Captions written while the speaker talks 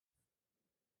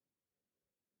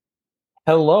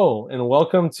Hello, and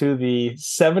welcome to the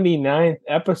 79th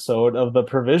episode of The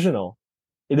Provisional.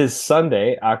 It is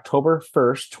Sunday, October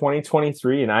 1st,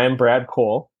 2023, and I am Brad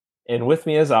Cole. And with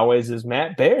me, as always, is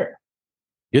Matt Bear.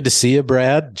 Good to see you,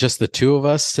 Brad. Just the two of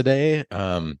us today.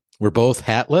 We're both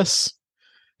hatless,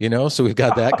 so we've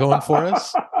got that going for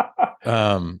us.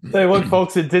 Hey, look,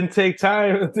 folks, it didn't take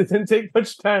time. It didn't take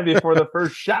much time before the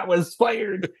first shot was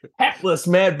fired. Hatless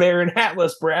Matt Bear and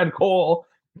hatless Brad Cole.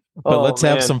 But Oh, let's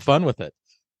have man. some fun with it.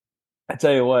 I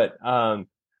tell you what,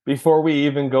 before we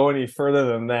even go any further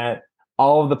than that,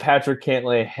 all of the Patrick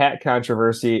Cantlay hat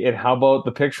controversy, and how about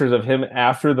the pictures of him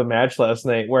after the match last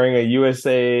night wearing a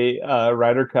USA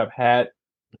Ryder Cup hat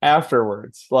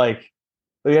afterwards? Like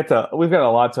we've got a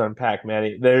lot to unpack,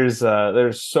 Maddie. There's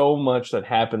so much that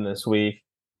happened this week,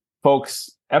 folks.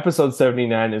 Episode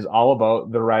 79 is all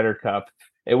about the Ryder Cup.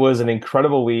 It was an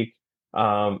incredible week.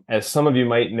 As some of you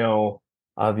might know,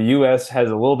 the U.S. has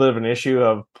a little bit of an issue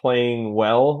of playing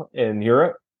well in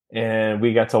Europe, and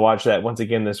we got to watch that once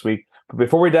again this week. But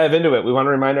before we dive into it, we want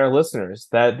to remind our listeners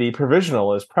that the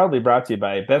Provisional is proudly brought to you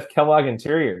by Beth Kellogg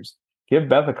Interiors. Give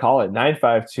Beth a call at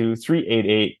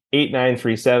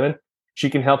 952-388-8937. She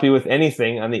can help you with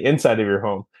anything on the inside of your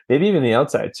home, maybe even the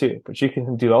outside too. But she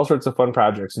can do all sorts of fun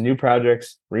projects, new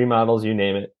projects, remodels, you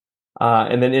name it.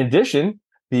 And then in addition,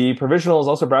 the Provisional is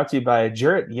also brought to you by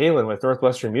Jarrett Yalen with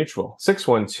Northwestern Mutual,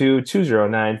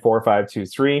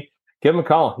 612-209-4523. Give him a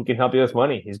call. He can help you with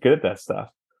money. He's good at that stuff.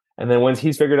 And then once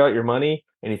he's figured out your money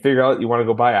and you figure out you want to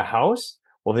go buy a house,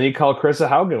 well, then you call Krista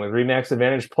Haugen with Remax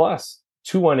Advantage Plus,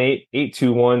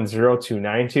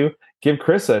 218-821-0292. Give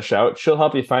Krista a shout. She'll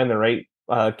help you find the right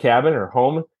cabin or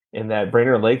home in that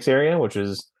Brainerd Lakes area, which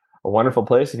is a wonderful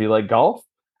place if you like golf.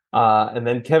 And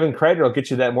then Kevin Kreider will get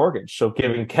you that mortgage. So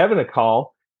giving Kevin a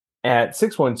call at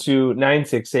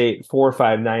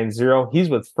 612-968-4590. He's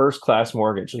with First Class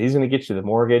Mortgage. So he's going to get you the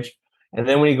mortgage. And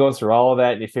then when you go through all of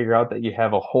that and you figure out that you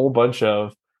have a whole bunch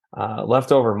of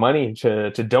leftover money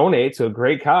to donate to a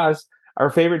great cause,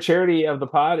 our favorite charity of the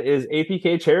pod is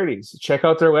APK Charities. Check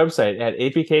out their website at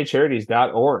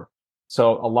apkcharities.org.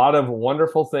 So a lot of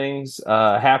wonderful things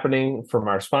happening from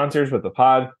our sponsors with the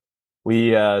pod.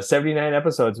 We 79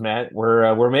 episodes, Matt.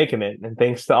 We're making it, and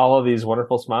thanks to all of these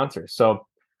wonderful sponsors. So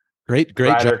Great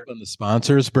Ryder, job on the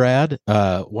sponsors, Brad.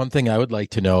 One thing I would like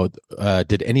to know,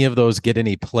 did any of those get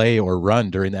any play or run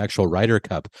during the actual Ryder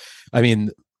Cup? I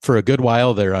mean, for a good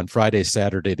while there on Friday,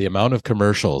 Saturday, the amount of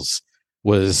commercials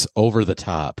was over the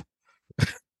top.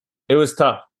 it was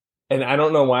tough, and I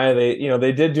don't know why they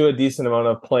did do a decent amount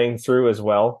of playing through as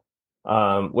well,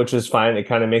 which is fine. It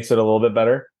kind of makes it a little bit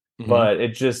better, Mm-hmm. but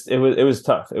it was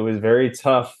tough. It was very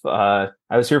tough. I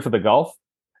was here for the golf.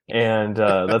 And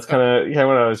that's kind of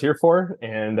what I was here for.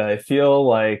 And I feel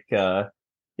like,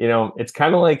 it's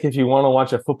kind of like if you want to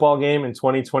watch a football game in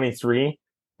 2023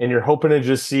 and you're hoping to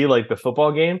just see like the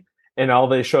football game and all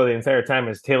they show the entire time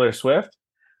is Taylor Swift.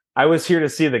 I was here to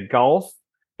see the golf,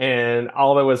 and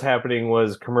all that was happening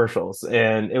was commercials,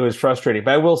 and it was frustrating.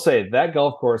 But I will say that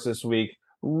golf course this week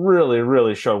really,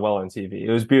 really showed well on TV.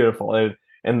 It was beautiful.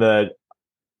 And the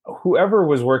whoever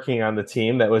was working on the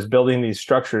team that was building these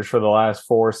structures for the last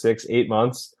 4, 6, 8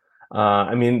 months.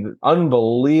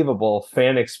 Unbelievable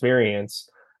fan experience.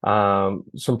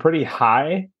 Some pretty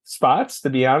high spots, to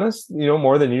be honest,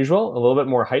 more than usual, a little bit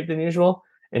more height than usual,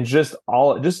 and just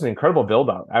an incredible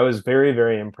build out. I was very,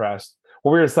 very impressed.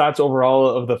 What were your thoughts overall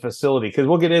of the facility? Because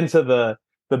we'll get into the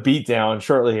beatdown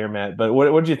shortly here, Matt, but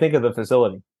what did you think of the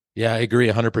facility? Yeah, I agree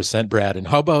 100%, Brad. And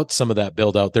how about some of that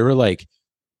build out? There were like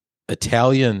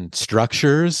Italian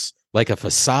structures, like a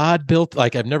facade built.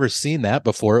 Like I've never seen that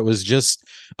before. It was just,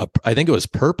 I think it was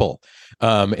purple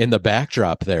in the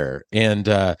backdrop there. And,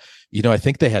 I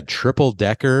think they had triple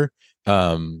decker,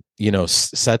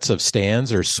 sets of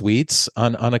stands or suites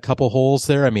on a couple holes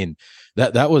there. I mean,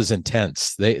 that was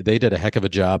intense. They did a heck of a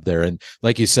job there. And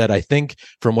like you said, I think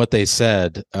from what they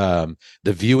said, the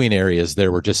viewing areas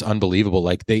there were just unbelievable.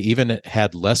 Like they even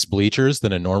had less bleachers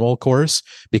than a normal course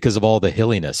because of all the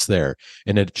hilliness there.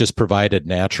 And it just provided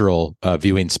natural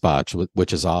viewing spots,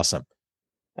 which is awesome.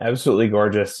 Absolutely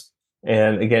gorgeous.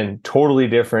 And again, totally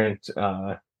different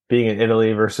being in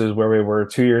Italy versus where we were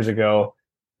 2 years ago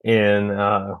in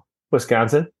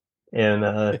Wisconsin and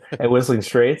at Whistling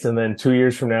Straits, and then 2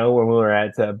 years from now when we were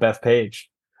at Bethpage.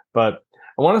 But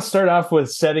I want to start off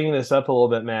with setting this up a little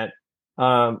bit, Matt.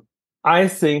 I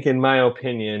think, in my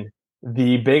opinion,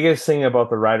 the biggest thing about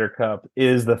the Ryder Cup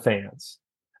is the fans.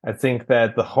 I think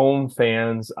that the home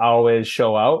fans always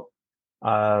show out.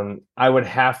 I would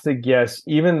have to guess,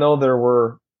 even though there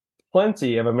were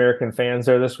plenty of American fans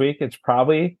there this week, it's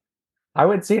probably I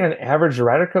would say on average, the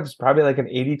Ryder Cup is probably like an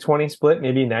 80-20 split,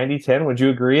 maybe 90-10. Would you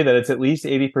agree that it's at least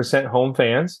 80% home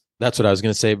fans? That's what I was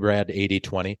going to say, Brad.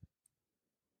 80-20.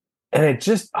 And it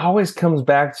just always comes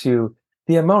back to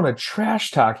the amount of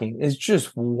trash talking is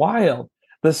just wild.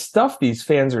 The stuff these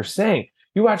fans are saying.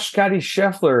 You watch Scotty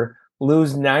Scheffler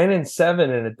lose 9-7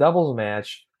 in a doubles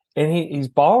match, and he's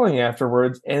bawling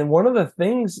afterwards. And one of the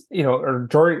things, or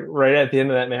during right at the end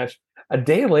of that match, a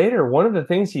day later, one of the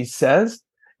things he says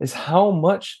is how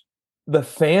much the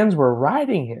fans were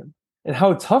riding him and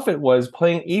how tough it was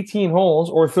playing 18 holes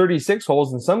or 36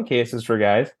 holes in some cases for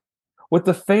guys with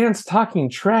the fans talking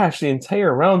trash the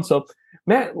entire round. So,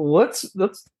 Matt, let's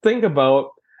think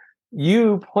about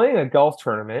you playing a golf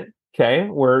tournament, okay,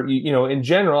 where in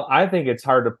general, I think it's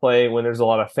hard to play when there's a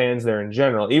lot of fans there in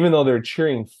general, even though they're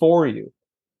cheering for you.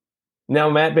 Now,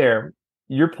 Matt Bear,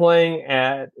 you're playing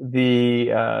at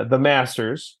the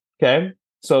Masters, okay?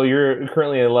 So you're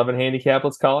currently at 11 handicap,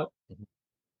 let's call it.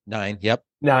 9, yep.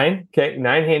 9, okay,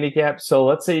 9 handicap. So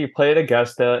let's say you play at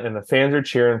Augusta and the fans are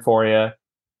cheering for you.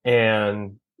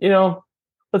 And,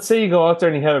 let's say you go out there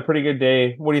and you have a pretty good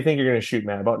day. What do you think you're going to shoot,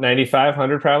 Matt? About 95,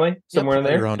 100 probably? Somewhere in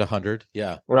there? Around 100,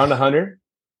 yeah. Around 100?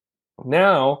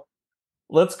 Now,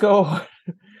 let's go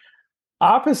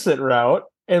opposite route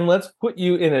and let's put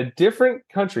you in a different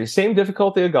country, same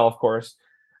difficulty of golf course,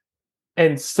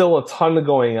 and still a ton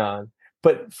going on.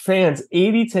 But fans,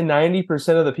 80 to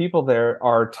 90% of the people there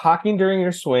are talking during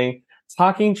your swing,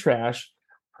 talking trash,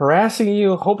 harassing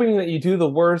you, hoping that you do the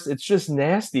worst. It's just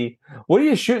nasty. What do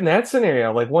you shoot in that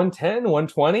scenario? Like 110,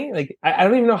 120? Like, I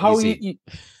don't even know how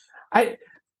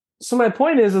so my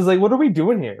point is like, what are we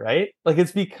doing here, right? Like,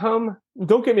 it's become,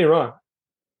 don't get me wrong,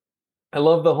 I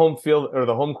love the home field or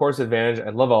the home course advantage.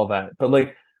 I love all that. But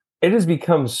like, it has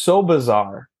become so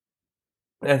bizarre.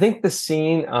 And I think the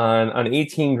scene on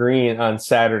 18 Green on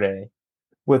Saturday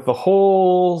with the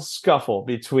whole scuffle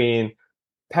between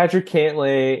Patrick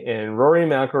Cantlay and Rory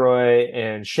McIlroy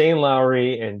and Shane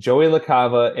Lowry and Joey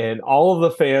LaCava and all of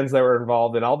the fans that were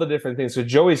involved in all the different things. So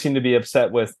Joey seemed to be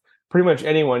upset with pretty much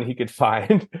anyone he could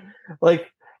find.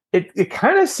 Like, it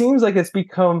kind of seems like it's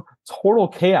become total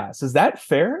chaos. Is that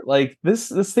fair? Like, this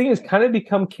thing has kind of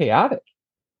become chaotic.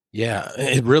 Yeah,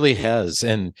 it really has.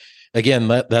 And again,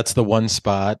 that's the one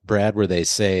spot, Brad, where they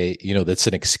say, that's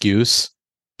an excuse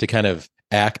to kind of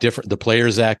act different. The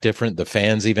players act different. The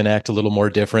fans even act a little more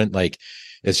different. Like,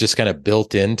 it's just kind of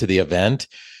built into the event.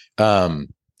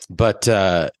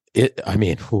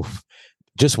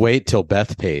 Just wait till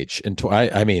Bethpage. And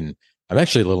I'm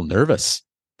actually a little nervous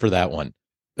for that one.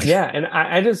 Yeah. And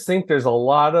I just think there's a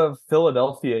lot of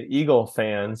Philadelphia Eagle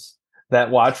fans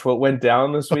that watch what went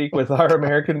down this week with our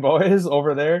American boys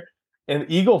over there. And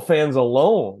Eagle fans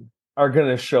alone are going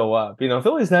to show up.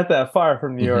 Philly's not that far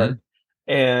from New York.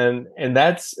 And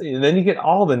then you get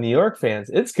all the New York fans.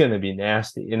 It's going to be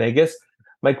nasty. And I guess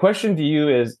my question to you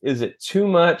is it too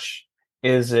much?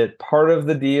 Is it part of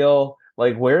the deal?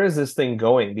 Like, where is this thing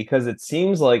going? Because it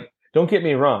seems like, don't get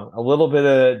me wrong, a little bit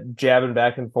of jabbing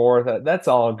back and forth, that's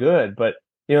all good. But,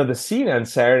 the scene on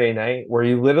Saturday night where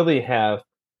you literally have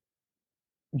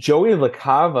Joey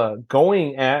LaCava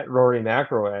going at Rory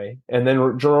McIlroy, and then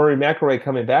Rory McIlroy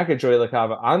coming back at Joey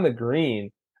LaCava on the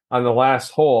green on the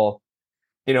last hole.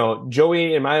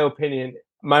 Joey, in my opinion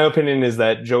is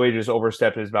that Joey just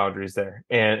overstepped his boundaries there.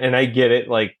 And I get it.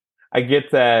 Like, I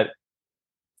get that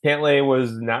Cantlay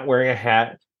was not wearing a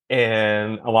hat,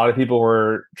 and a lot of people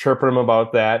were chirping him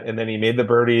about that. And then he made the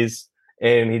birdies,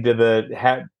 and he did the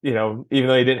hat, even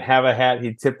though he didn't have a hat,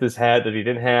 he tipped his hat that he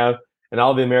didn't have. And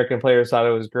all the American players thought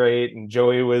it was great. And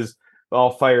Joey was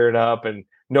all fired up, and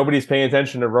nobody's paying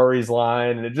attention to Rory's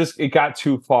line. And it got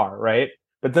too far, right?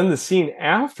 But then the scene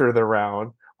after the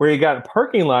round where you got a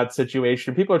parking lot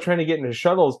situation, people are trying to get into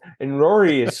shuttles, and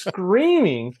Rory is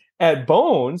screaming at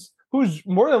Bones, who's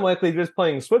more than likely just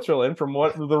playing Switzerland from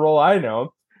what the role I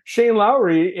know. Shane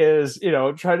Lowry is,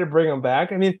 trying to bring him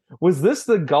back. I mean, was this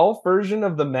the golf version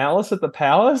of the Malice at the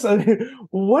Palace? I mean,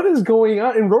 what is going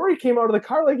on? And Rory came out of the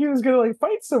car like he was going to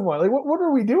fight someone. Like, what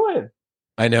are we doing?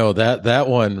 I know that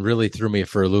one really threw me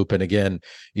for a loop. And again,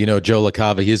 Joe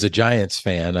LaCava, he's a Giants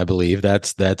fan, I believe.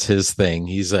 That's his thing.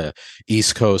 He's a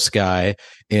East Coast guy,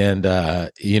 and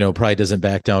probably doesn't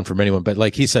back down from anyone. But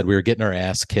like he said, we were getting our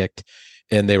ass kicked,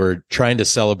 and they were trying to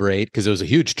celebrate because it was a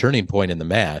huge turning point in the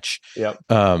match. Yep.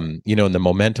 And the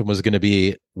momentum was going to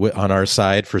be on our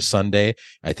side for Sunday.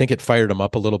 I think it fired them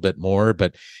up a little bit more,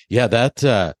 but yeah,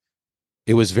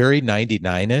 it was very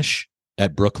 99-ish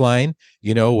at Brookline,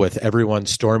 with everyone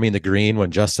storming the green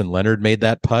when Justin Leonard made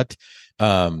that putt.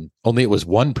 Only it was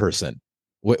one person,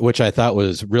 which I thought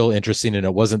was real interesting. And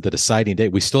it wasn't the deciding day.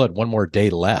 We still had one more day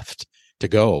left to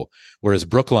go. Whereas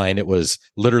Brookline, it was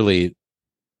literally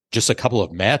just a couple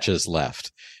of matches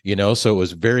left, so it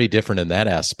was very different in that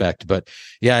aspect. But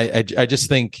yeah, I just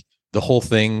think the whole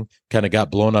thing kind of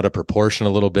got blown out of proportion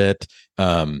a little bit.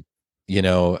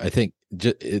 I think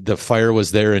the fire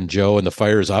was there in Joe, and the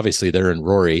fire is obviously there in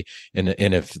Rory. And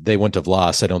if they wouldn't have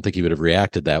lost, I don't think he would have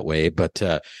reacted that way. But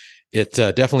it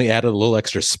definitely added a little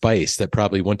extra spice that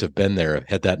probably wouldn't have been there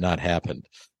had that not happened.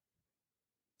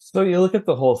 So you look at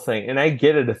the whole thing, and I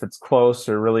get it if it's close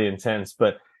or really intense,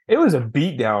 but it was a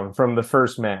beatdown from the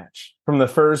first match. From the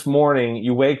first morning,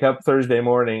 you wake up Thursday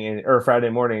morning or Friday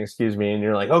morning, excuse me, and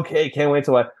you're like, okay, can't wait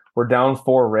till we're down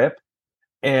 4-rip.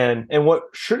 And what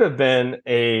should have been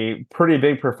a pretty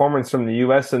big performance from the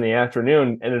U.S. in the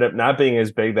afternoon ended up not being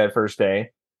as big that first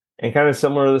day, and kind of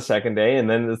similar to the second day. And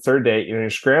then the third day, you're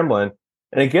scrambling.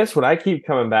 And I guess what I keep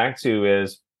coming back to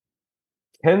is,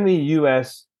 can the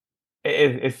U.S.,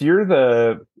 if you're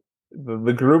the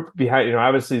group behind,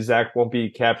 obviously Zach won't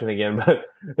be captain again, but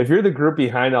if you're the group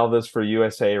behind all this for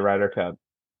USA Ryder Cup,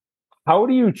 how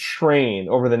do you train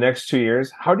over the next 2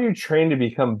 years? How do you train to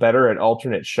become better at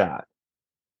alternate shot?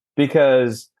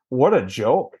 Because what a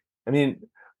joke. I mean,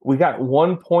 we got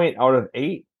 1 point out of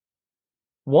 8.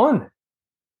 1.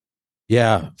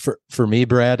 Yeah, for me,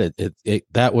 Brad,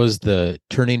 that was the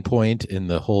turning point in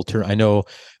the whole turn. I know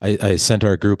I sent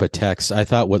our group a text. I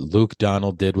thought what Luke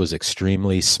Donald did was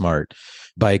extremely smart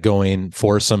by going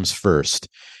foursomes first.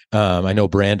 I know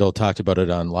Brandel talked about it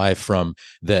on Live From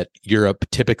that Europe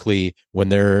typically, when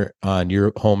they're on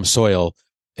Europe home soil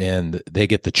and they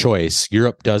get the choice,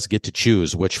 Europe does get to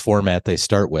choose which format they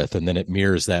start with, and then it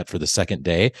mirrors that for the second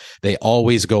day. They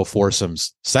always go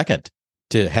foursomes second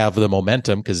to have the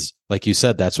momentum, because like you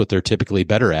said, that's what they're typically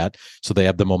better at. So they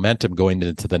have the momentum going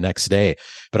into the next day.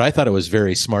 But I thought it was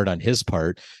very smart on his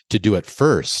part to do it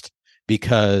first,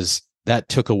 because that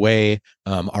took away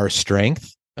our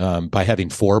strength by having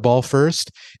 4-ball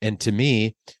first. And to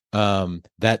me,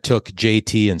 that took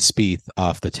JT and Spieth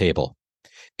off the table.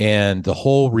 And the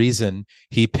whole reason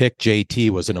he picked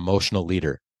JT was an emotional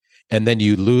leader. And then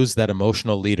you lose that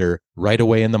emotional leader right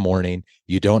away in the morning.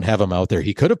 You don't have him out there.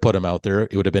 He could have put him out there.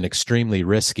 It would have been extremely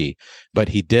risky, but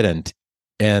he didn't.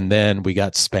 And then we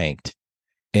got spanked.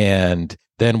 And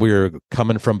then we were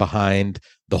coming from behind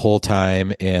the whole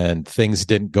time, and things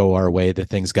didn't go our way. The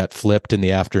things got flipped in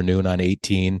the afternoon on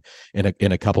 18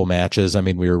 in a couple matches. I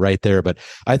mean, we were right there, but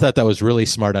I thought that was really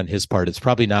smart on his part. It's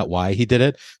probably not why he did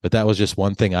it, but that was just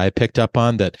one thing I picked up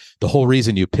on, that the whole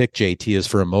reason you pick JT is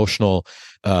for emotional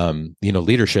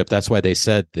leadership. That's why they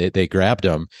said they grabbed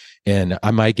him. And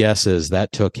my guess is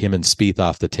that took him and Spieth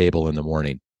off the table in the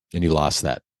morning, and you lost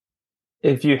that.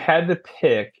 If you had to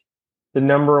pick the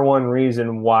number one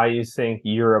reason why you think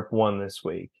Europe won this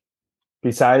week,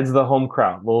 besides the home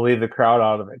crowd, we'll leave the crowd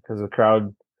out of it because the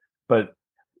crowd, but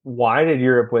why did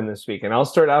Europe win this week? And I'll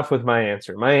start off with my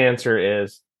answer. My answer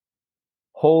is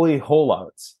holy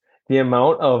holeouts. The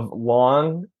amount of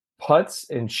long putts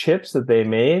and chips that they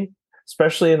made,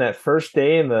 especially in that first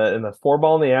day in the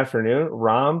 4-ball in the afternoon.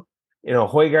 Rahm,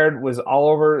 Højgaard was all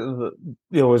over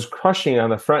was crushing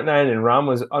on the front nine, and Rahm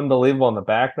was unbelievable on the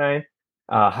back nine.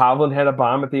 Hovland had a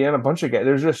bomb at the end. A bunch of guys.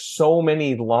 There's just so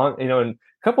many long, and a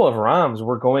couple of Rahms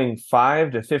were going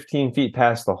 5 to 15 feet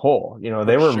past the hole.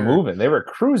 They were moving, they were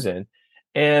cruising,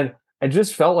 and I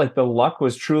just felt like the luck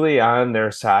was truly on their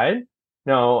side.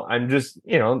 No, I'm just,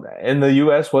 and the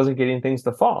U.S. wasn't getting things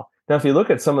to fall. Now, if you look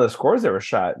at some of the scores that were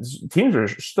shot, teams are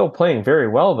still playing very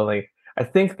well. But I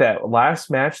think that last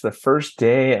match, the first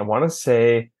day, I want to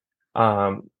say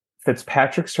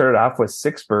Fitzpatrick started off with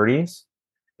 6 birdies,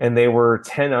 and they were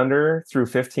 10 under through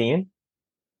 15.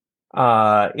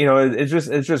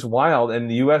 It's just wild. And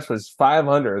the U.S. was 5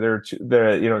 under. They're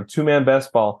 2-man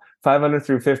best ball, 5 under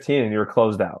through 15, and you were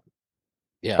closed out.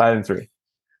 Yeah, 5-3.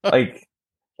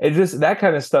 It just, that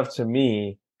kind of stuff to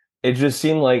me, it just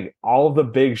seemed like all of the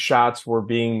big shots were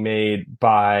being made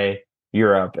by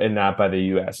Europe and not by the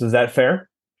U.S. Is that fair?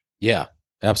 Yeah,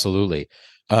 absolutely.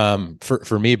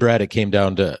 For me, Brad, it came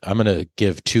down to, I'm going to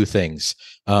give 2 things.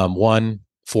 One,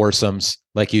 foursomes,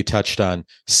 like you touched on,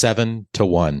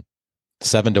 7-1.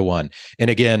 7-1. And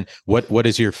again, what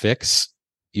is your fix?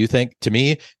 You think? To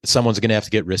me, someone's going to have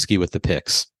to get risky with the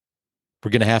picks. We're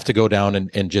going to have to go down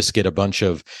and just get a bunch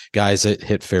of guys that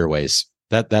hit fairways.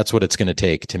 That's what it's going to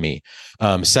take to me.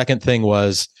 Second thing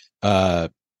was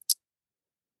top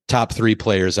 3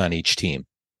 players on each team.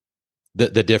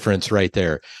 The difference right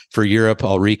there. For Europe,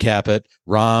 I'll recap it.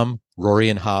 Rahm, Rory,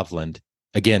 and Hovland.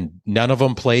 Again, none of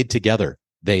them played together.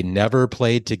 They never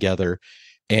played together.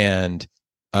 And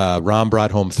Rahm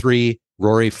brought home 3.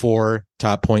 Rory 4,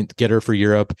 top point getter for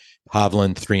Europe.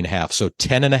 Hovland 3.5. So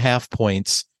 10.5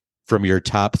 points from your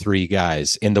top three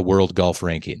guys in the world golf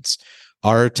rankings.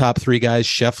 Our top three guys,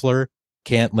 Scheffler,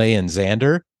 Cantlay, and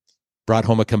Xander, brought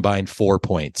home a combined 4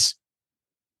 points.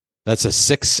 That's a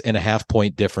 6.5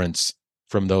 point difference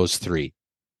from those three.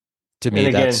 To me,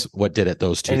 again, that's what did it,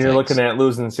 those two and you're things. looking at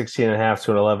losing 16 and a half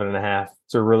to an 11 and a half.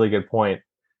 It's a really good point.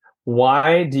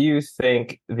 Why do you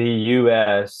think the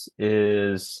US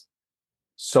is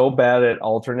so bad at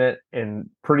alternate and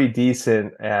pretty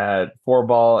decent at four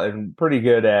ball and pretty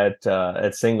good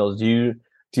at singles? Do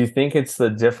you think it's the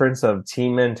difference of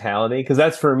team mentality? Because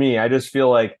that's for me. I just feel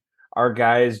like our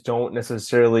guys don't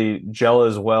necessarily gel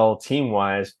as well team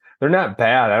wise. They're not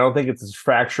bad. I don't think it's as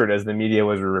fractured as the media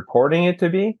was reporting it to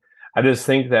be. I just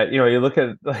think that, you look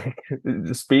at like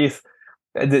Spieth.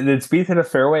 Did Spieth hit a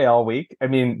fairway all week? I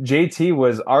mean, JT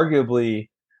was arguably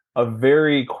a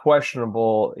very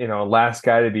questionable, last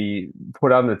guy to be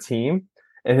put on the team,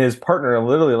 and his partner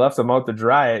literally left him out to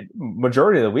dry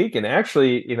majority of the week. And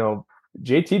actually,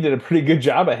 JT did a pretty good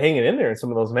job of hanging in there in some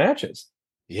of those matches.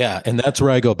 Yeah, and that's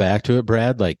where I go back to it,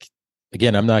 Brad. Like,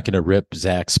 again, I'm not going to rip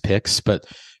Zach's picks, but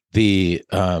the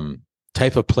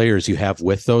type of players you have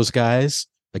with those guys,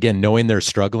 again, knowing they're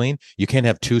struggling, you can't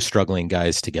have two struggling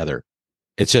guys together.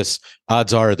 It's just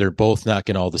odds are they're both not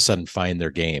going to all of a sudden find their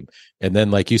game. And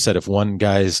then, like you said, if one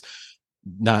guy's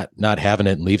not having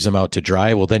it and leaves him out to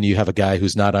dry, well, then you have a guy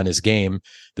who's not on his game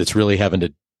that's really having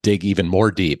to dig even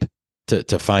more deep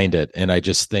to find it. And I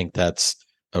just think that's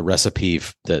a recipe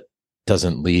that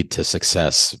doesn't lead to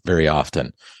success very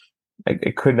often. I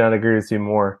could not agree with you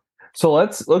more. So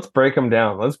let's break them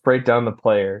down. Let's break down the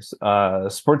players.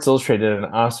 Sports Illustrated did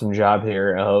an awesome job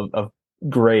here of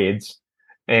grades.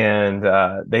 And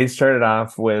they started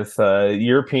off with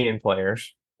European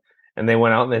players, and they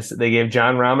went out and they gave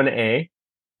Jon Rahm an A.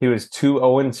 He was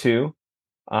 2-0-2.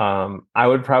 I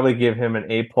would probably give him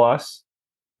an A plus.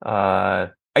 I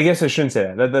guess I shouldn't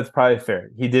say that. That's probably fair.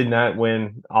 He did not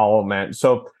win all match,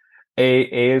 so A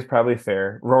is probably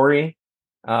fair. Rory,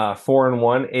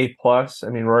 4-1, A plus. I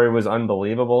mean, Rory was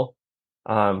unbelievable.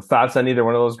 Thoughts on either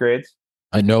one of those grades?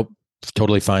 Nope,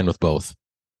 totally fine with both.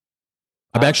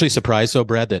 I'm actually surprised, though,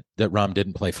 Brad, that Rahm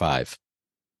didn't play 5.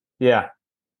 Yeah,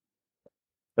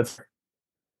 that's.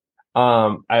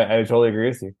 I totally agree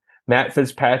with you. Matt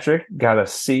Fitzpatrick got a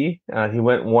C. He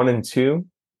went 1-2.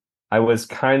 I was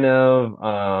kind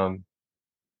of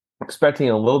expecting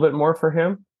a little bit more for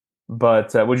him,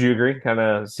 but would you agree? Kind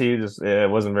of C, just it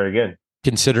wasn't very good.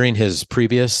 Considering his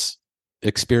previous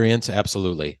experience,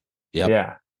 absolutely.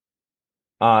 Yep.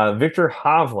 Yeah. Victor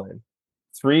Hovland,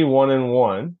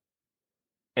 3-1-1.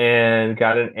 And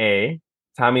got an A.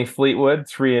 Tommy Fleetwood,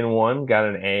 3-1, got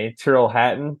an A. Tyrrell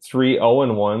Hatton,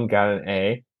 3-0-1, got an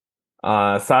A.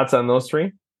 Thoughts on those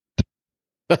three?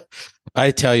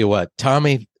 I tell you what,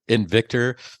 Tommy and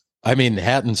Victor, I mean,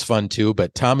 Hatton's fun too,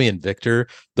 but Tommy and Victor,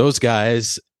 those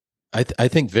guys, I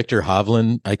think Victor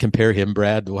Hovland, I compare him,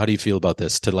 Brad. How do you feel about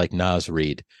this to like Naz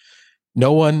Reid?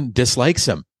 No one dislikes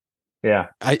him. Yeah.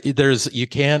 You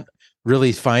can't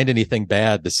really find anything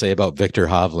bad to say about Victor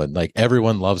Hovland. Like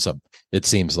everyone loves him, it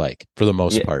seems like, for the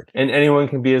most part. And anyone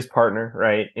can be his partner,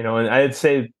 right? And I'd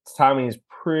say Tommy's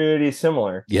pretty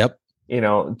similar. Yep.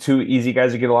 Two easy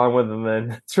guys to get along with, and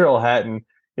then Tyrrell Hatton,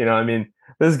 I mean,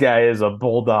 this guy is a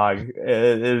bulldog,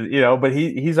 but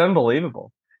he's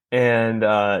unbelievable.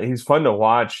 And he's fun to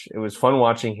watch. It was fun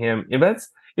watching him. And that's,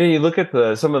 you look at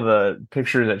some of the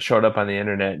pictures that showed up on the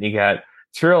internet, and you got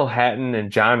Tyrrell Hatton and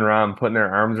Jon Rahm putting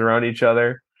their arms around each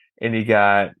other, and you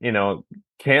got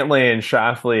Cantlay and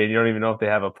Schauffele, and you don't even know if they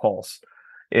have a pulse,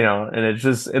 and it's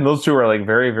just, and those two are like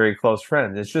very, very close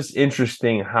friends. It's just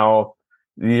interesting how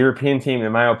the European team,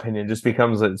 in my opinion, just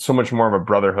becomes so much more of a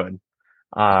brotherhood.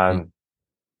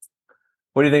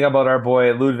 What do you think about our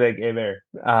boy Ludwig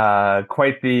Eber?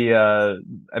 Quite the,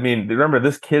 I mean, remember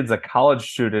this kid's a college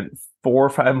student 4 or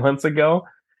 5 months ago,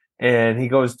 and he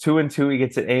goes 2-2. He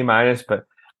gets an A minus, but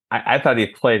I thought he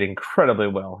played incredibly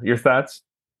well. Your thoughts?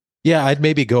 Yeah, I'd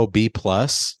maybe go B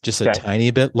plus, just a tiny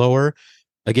bit lower.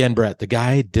 Again, Brett, the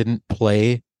guy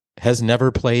has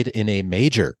never played in a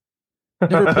major,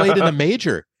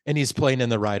 and he's playing in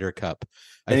the Ryder Cup.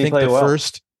 I think the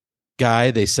first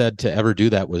guy they said to ever do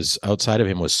that was outside of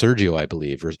him was Sergio, I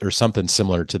believe, or something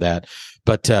similar to that.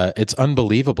 But it's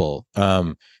unbelievable.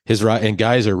 And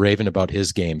guys are raving about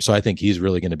his game, so I think he's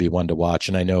really going to be one to watch.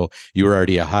 And I know you were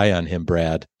already a high on him,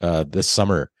 Brad, this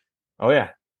summer. Oh yeah,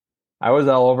 I was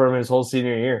all over him his whole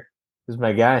senior year. He's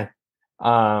my guy.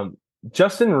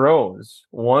 Justin Rose,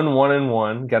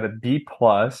 1-1-1, got a B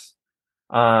plus.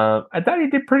 I thought he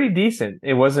did pretty decent.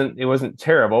 It wasn't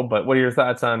terrible, but what are your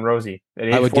thoughts on Rosie at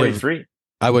I age would give 43?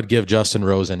 I would give Justin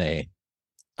Rose an A.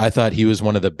 I thought he was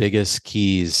one of the biggest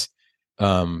keys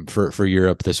for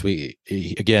Europe this week.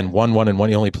 Again, 1-1-1.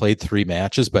 He only played 3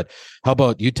 matches, but how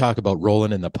about you talk about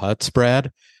rolling in the putts,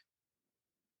 Brad?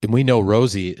 And we know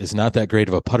Rosie is not that great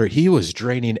of a putter. He was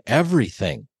draining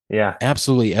everything, Yeah.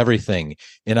 absolutely everything.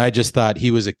 And I just thought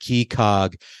he was a key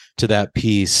cog to that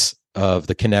piece of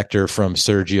the connector from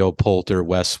Sergio, Poulter,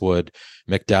 Westwood,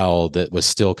 McDowell that was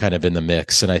still kind of in the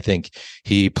mix. And I think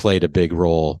he played a big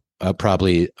role,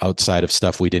 probably outside of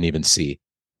stuff we didn't even see.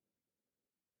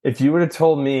 If you would have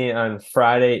told me on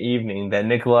Friday evening that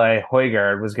Nikolai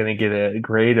Højgaard was going to get a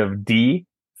grade of D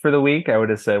for the week, I would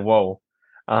have said, whoa.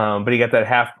 But he got that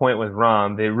half point with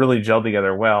Rom. They really gelled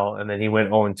together well, and then he went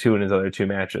 0-2 in his other 2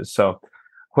 matches. So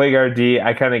Højgaard D,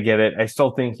 I kind of get it. I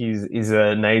still think he's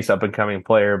a nice up and coming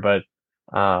player, but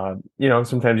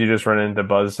sometimes you just run into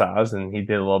buzzsaws, and he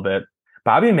did a little bit.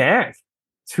 Bobby Mack,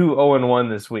 2-0-1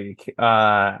 this week.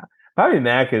 Bobby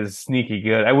Mack is sneaky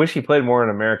good. I wish he played more in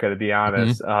America, to be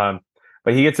honest.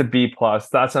 But he gets a B plus.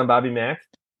 Thoughts on Bobby Mack?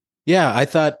 Yeah, I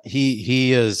thought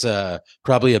he is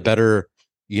probably a better,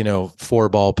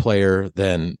 4-ball player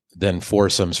than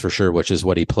foursomes for sure, which is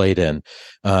what he played in.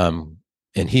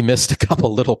 And he missed a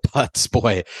couple little putts,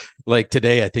 boy. Like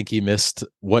today, I think he missed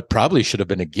what probably should have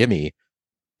been a gimme.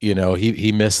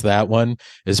 He missed that one.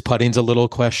 His putting's a little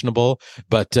questionable,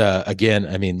 but again,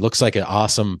 I mean, looks like an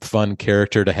awesome, fun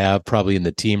character to have probably in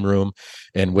the team room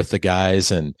and with the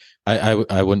guys. And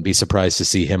I wouldn't be surprised to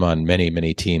see him on many,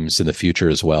 many teams in the future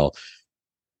as well.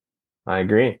 I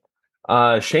agree.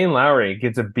 Shane Lowry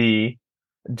gets a B.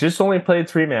 Just only played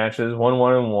 3 matches,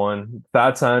 1-1-1.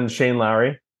 Thoughts on Shane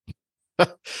Lowry?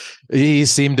 He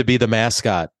seemed to be the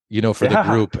mascot, for the Yeah.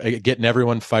 group, getting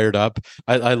everyone fired up.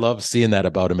 I love seeing that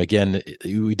about him. Again,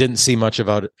 we didn't see much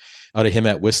out of him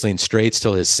at Whistling Straits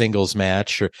till his singles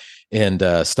match and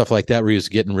stuff like that, where he was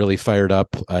getting really fired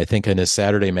up, I think, in his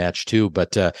Saturday match too.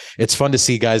 But it's fun to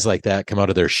see guys like that come out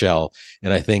of their shell.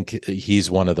 And I think he's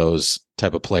one of those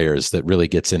type of players that really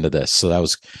gets into this. So that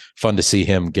was fun to see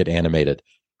him get animated.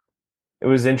 It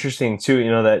was interesting too,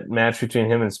 that match between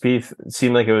him and Spieth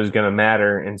seemed like it was going to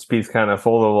matter, and Spieth kind of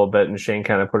folded a little bit, and Shane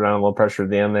kind of put on a little pressure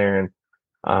at the end there,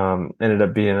 and ended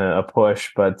up being a push.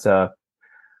 But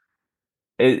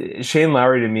Shane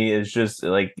Lowry to me is just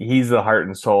like he's the heart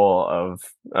and soul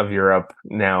of Europe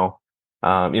now.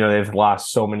 They've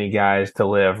lost so many guys to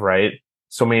live, right?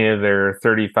 So many of their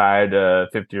 35 to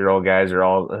 50-year-old guys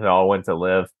all went to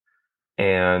live,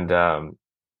 and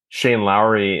Shane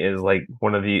Lowry is like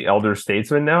one of the elder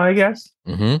statesmen now, I guess,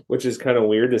 which is kind of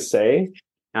weird to say.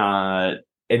 And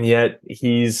yet it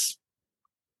is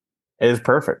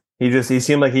perfect. He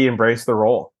seemed like he embraced the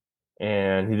role,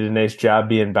 and he did a nice job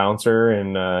being bouncer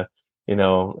and,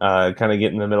 kind of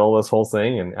get in the middle of this whole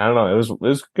thing. And I don't know, it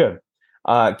was good.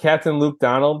 Captain Luke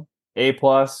Donald, A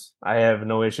plus. I have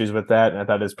no issues with that. I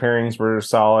thought his pairings were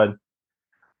solid.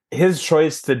 His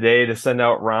choice today to send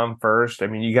out Rom first. I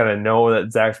mean, you got to know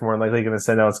that Zach's more likely going to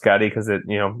send out Scotty because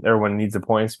everyone needs the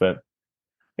points. But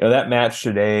that match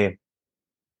today,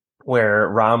 where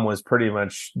Rom was pretty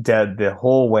much dead the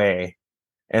whole way,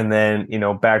 and then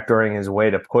backdooring his way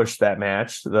to push that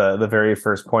match, the very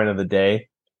first point of the day,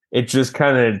 it just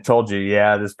kind of told you,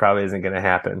 yeah, this probably isn't going to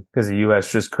happen because the U.S.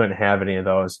 just couldn't have any of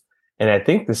those. And I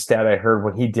think the stat I heard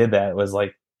when he did that was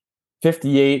like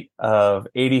 58 of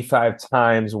 85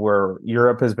 times where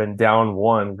Europe has been down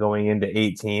 1 going into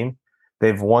 18,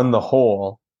 they've won the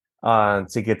hole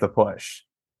to get the push.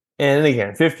 And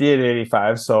again, 58 to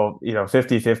 85. So,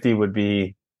 50-50 would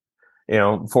be,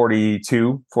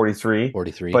 42, 43.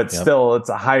 43. But still, it's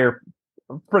a higher,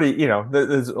 pretty,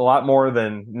 there's a lot more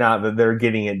than not that they're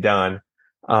getting it done.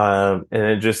 And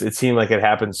it seemed like it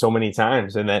happened so many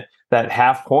times. And that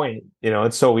half point,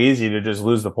 it's so easy to just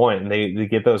lose the point, and they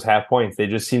get those half points. They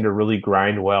just seem to really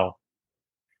grind well.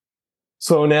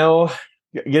 So now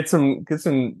get some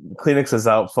Kleenexes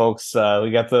out, folks.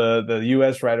 We got the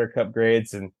U.S. Ryder Cup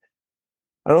grades, and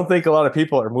I don't think a lot of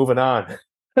people are moving on.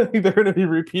 I think they're going to be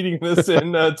repeating this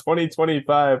in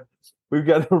 2025. We've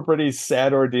got a pretty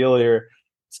sad ordeal here.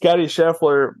 Scotty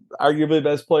Scheffler, arguably the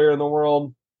best player in the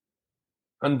world,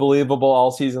 unbelievable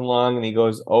all season long, and he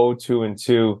goes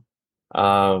 0-2-2.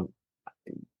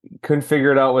 Couldn't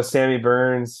figure it out with Sammy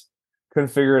Burns. Couldn't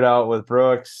figure it out with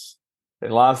Brooks. They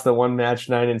lost the one match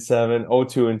 9-7,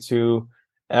 0-2-2.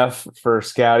 F for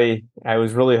Scotty. I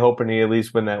was really hoping he at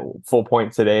least win that full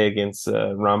point today against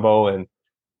Rambo, and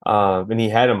he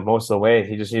had him most of the way.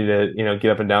 He just needed to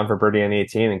get up and down for birdie on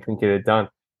 18 and couldn't get it done.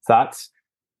 Thoughts?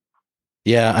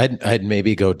 Yeah, I'd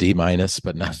maybe go D minus,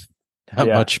 but not Yeah.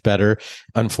 much better.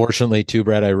 Unfortunately, too,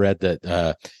 Brad, I read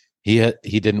that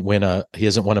he didn't win he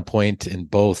hasn't won a point in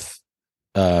both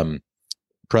um,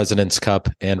 President's Cup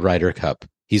and Ryder Cup.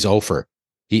 He's over.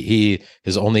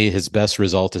 His best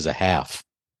result is a half,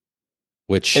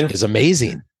 which And is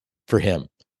amazing for him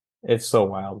it's so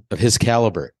wild. of his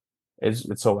caliber. It's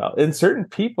so wild. And certain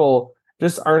people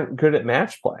just aren't good at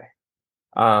match play.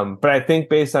 But I think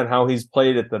based on how he's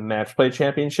played at the match play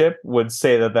championship, would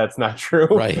say that that's not true.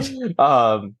 Right.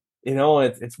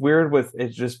 It's weird with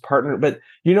it's just partner. But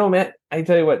Matt, I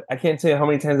tell you what, I can't tell you how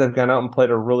many times I've gone out and played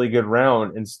a really good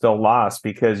round and still lost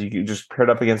because you just paired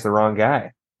up against the wrong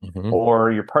guy Mm-hmm.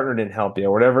 or your partner didn't help you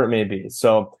or whatever it may be.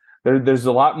 So there's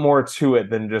a lot more to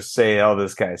it than just say, oh,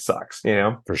 this guy sucks,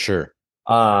 For sure.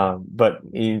 But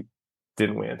he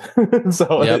didn't win.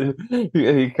 So Yep.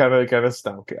 he kind of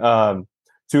stunk.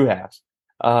 Two halves.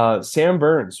 Sam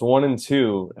Burns, 1 and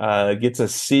 2, gets a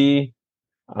C.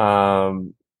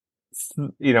 Um,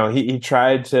 he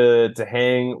tried to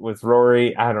hang with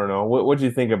Rory. I don't know. What do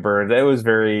you think of Burns? It was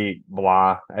very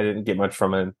blah. I didn't get much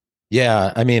from him.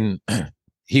 Yeah, I mean,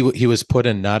 he was put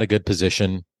in not a good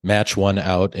position. Match one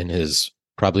out in his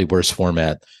probably worst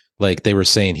format. Like they were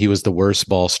saying, he was the worst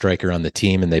ball striker on the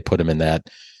team, and they put him in that.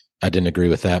 I didn't agree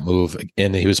with that move,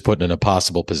 and he was put in a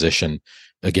possible position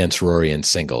against Rory in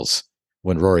singles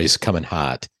when Rory's coming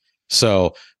hot.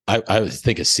 So I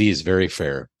think a C is very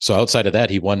fair. So outside of that,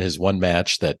 he won his one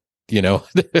match that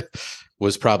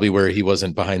was probably where he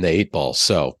wasn't behind the 8 ball.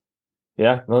 So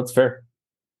Yeah, no, that's fair.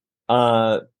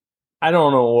 Uh, I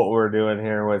don't know what we're doing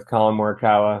here with Colin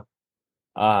Morikawa.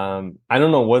 I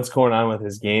don't know what's going on with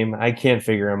his game. I can't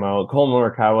figure him out. Colin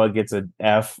Morikawa gets a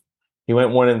F. He went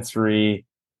 1 and 3.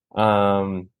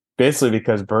 Basically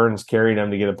because Burns carried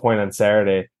him to get a point on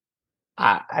Saturday.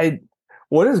 I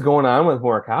what is going on with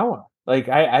Morikawa? Like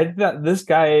I thought this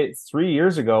guy 3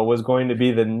 years ago was going to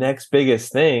be the next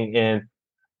biggest thing. And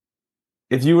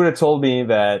if you would have told me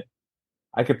that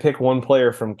I could pick one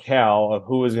player from Cal of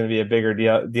who was going to be a bigger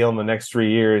deal in the next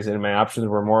 3 years, and my options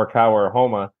were Morikawa or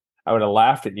Homa, I would have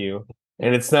laughed at you.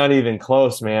 And it's not even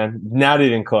close, man. Not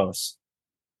even close.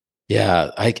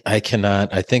 yeah, I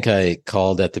cannot. I think I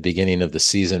called at the beginning of the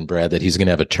season, Brad, that he's going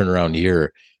to have a turnaround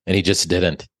year, and he just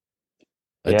didn't.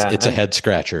 Yeah, It's a head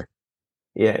scratcher.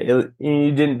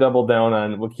 you didn't double down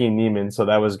on Joaquin Neiman, so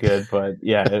that was good. But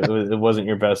yeah, it wasn't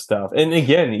your best stuff. And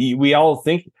again, we all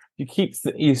think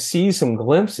you see some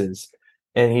glimpses,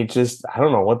 and he just I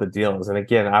don't know what the deal is. And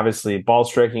again, obviously, ball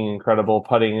striking incredible,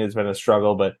 putting has been a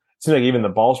struggle, but it seems like even the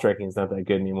ball striking is not that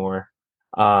good anymore.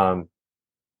 Um,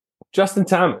 Justin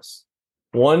Thomas,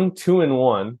 2 and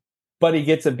 1, but he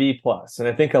gets a B plus, and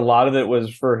I think a lot of it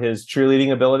was for his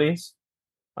cheerleading abilities.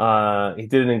 He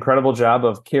did an incredible job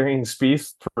of carrying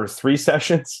Spieth for 3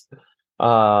 sessions.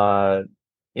 I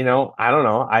don't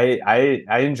know.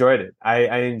 I enjoyed it.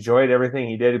 I enjoyed everything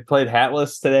he did. He played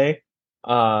hatless today.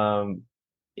 Um,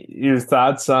 your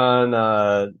thoughts on?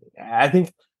 I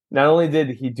think not only did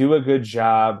he do a good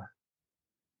job,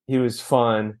 he was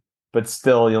fun, but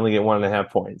still, you only get 1.5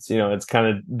 points. It's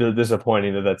kind of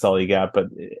disappointing that that's all he got, but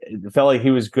it felt like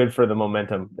he was good for the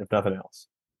momentum, if nothing else.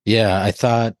 Yeah, I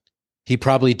thought he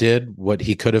probably did what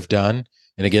he could have done.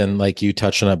 And again, like you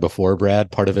touched on it before,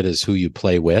 Brad, part of it is who you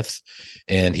play with,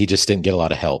 and he just didn't get a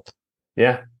lot of help.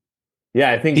 Yeah.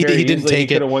 Yeah, I think He very didn't easily he take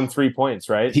could it. have won 3 points,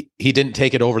 right? He didn't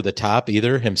take it over the top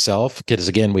either himself, because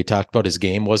again, we talked about his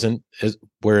game wasn't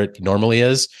where it normally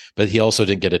is, but he also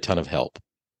didn't get a ton of help.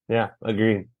 Yeah,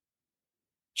 agreed.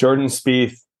 Jordan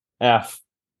Spieth, F,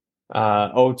 2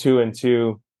 and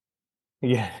 2.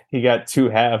 Yeah, he got 2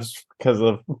 halves because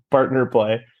of partner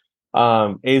play.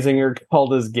 Azinger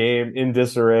called his game in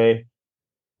disarray.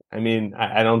 I mean,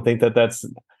 I don't think that's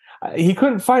he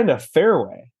couldn't find a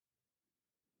fairway.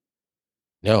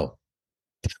 No,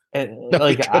 And no,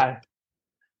 he like could.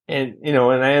 and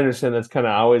I understand that's kind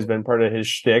of always been part of his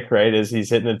shtick, right? Is he's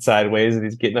hitting it sideways and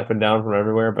he's getting up and down from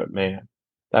everywhere. But man,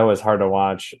 that was hard to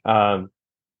watch.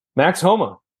 Max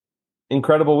Homa,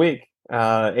 incredible week.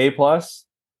 A plus,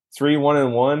 3 1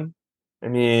 and 1. I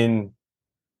mean,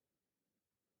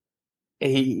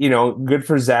 good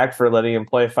for Zach for letting him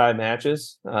play 5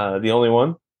 matches. The only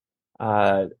one.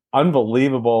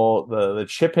 Unbelievable the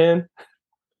chip in.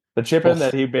 The chip in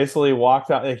that he basically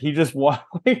walked out. He just walked.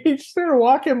 He just started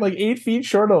walking like 8 feet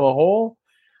short of the hole.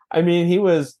 I mean, he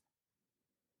was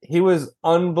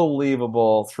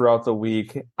unbelievable throughout the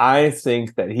week. I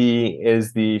think that he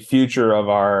is the future of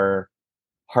our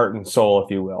heart and soul,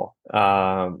 if you will.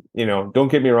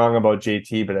 Don't get me wrong about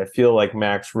JT, but I feel like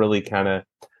Max really kind of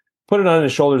put it on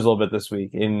his shoulders a little bit this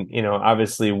week. And,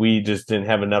 obviously we just didn't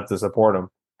have enough to support him.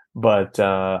 But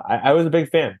I was a big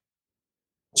fan.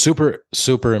 Super,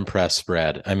 super impressed,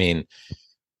 Brad. I mean,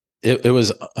 it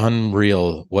was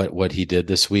unreal what he did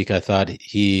this week. I thought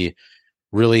he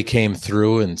really came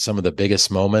through in some of the biggest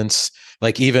moments,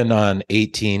 like even on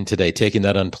 18 today, taking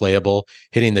that unplayable,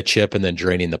 hitting the chip, and then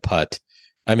draining the putt.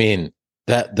 I mean,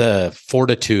 that the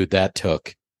fortitude that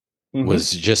took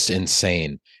was just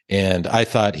insane. And I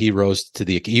thought he rose to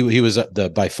he was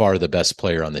by far the best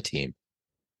player on the team.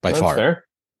 By That's far. fair.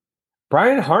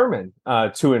 Brian Harmon,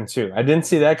 2-2. I didn't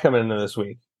see that coming into this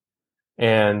week.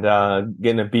 And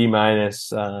getting a B-,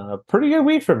 pretty good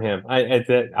week from him.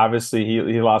 Obviously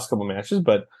he lost a couple matches,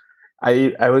 but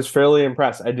I was fairly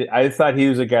impressed. I thought he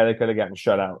was a guy that could have gotten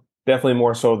shut out. Definitely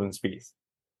more so than Spieth.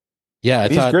 Yeah,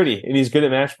 he's gritty and he's good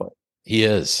at match play. He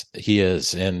is,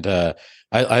 and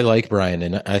I like Brian,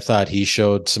 and I thought he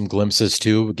showed some glimpses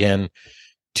too. Again,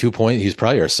 2 points. He's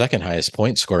probably our second highest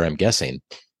point scorer, I'm guessing.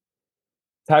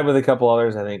 Tied with a couple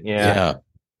others, I think. Yeah.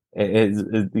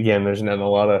 Again, there's not a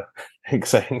lot of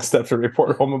exciting stuff to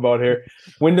report home about here.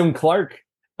 Wyndham Clark,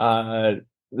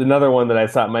 another one that I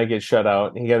thought might get shut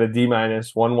out. He got a D-,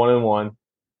 1-1-1.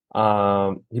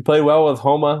 He played well with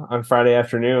Homa on Friday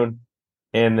afternoon,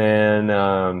 and then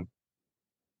I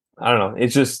don't know.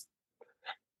 It's just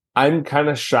I'm kind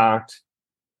of shocked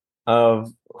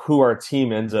of who our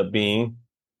team ends up being.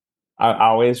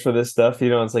 Always for this stuff,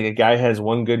 it's like a guy has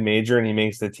one good major and he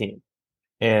makes the team.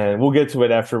 And we'll get to it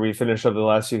after we finish up the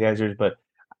last few guys here, but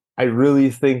I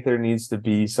really think there needs to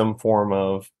be some form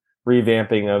of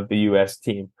revamping of the U.S.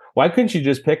 team. Why couldn't you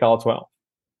just pick all 12?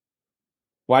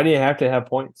 Why do you have to have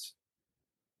points?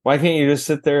 Why can't you just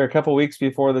sit there a couple weeks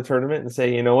before the tournament and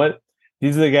say, you know what?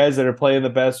 These are the guys that are playing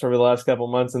the best over the last couple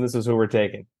months, and this is who we're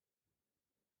taking.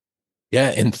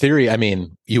 Yeah, in theory, I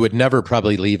mean, you would never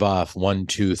probably leave off 1,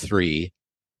 2, 3,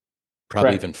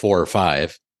 probably even 4 or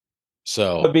 5.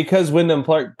 So, but because Wyndham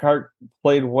Clark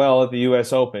played well at the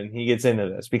U.S. Open, he gets into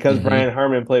this. Because Brian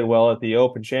Harmon played well at the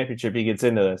Open Championship, he gets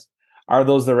into this. Are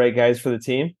those the right guys for the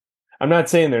team? I'm not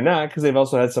saying they're not, because they've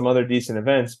also had some other decent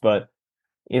events. But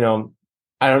I don't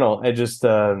know. I just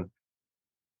even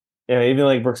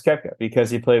like Brooks Koepka,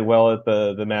 because he played well at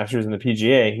the Masters and the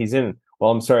PGA, he's in. Well,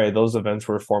 I'm sorry, those events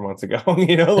were 4 months ago.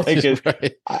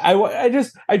 Right.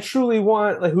 I truly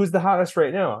want, like, who's the hottest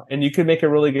right now? And you could make a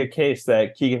really good case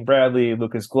that Keegan Bradley,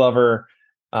 Lucas Glover,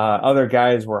 other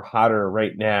guys were hotter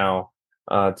right now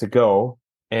to go.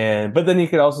 But then you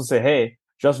could also say, hey,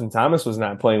 Justin Thomas was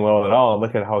not playing well at all.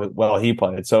 Look at how well he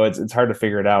played. So it's hard to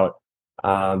figure it out.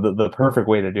 The perfect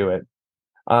way to do it.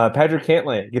 Patrick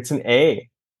Cantlay gets an A.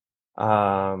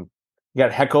 Got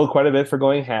heckled quite a bit for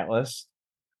going hatless.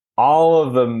 All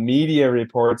of the media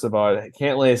reports about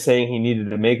Cantlay saying he needed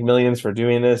to make millions for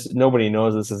doing this. Nobody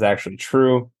knows this is actually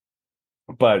true.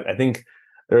 But I think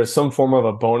there is some form of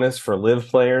a bonus for LIV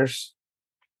players.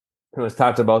 It was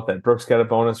talked about that Brooks got a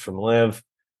bonus from LIV,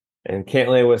 and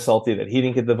Cantlay was salty that he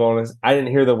didn't get the bonus. I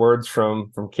didn't hear the words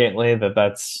from Cantlay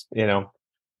that's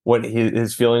what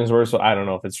his feelings were, so I don't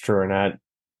know if it's true or not.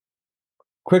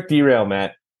 Quick derail,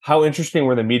 Matt. How interesting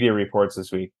were the media reports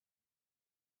this week?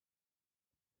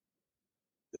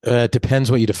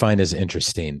 Depends what you define as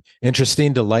interesting.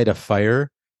 Interesting to light a fire,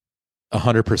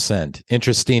 100%.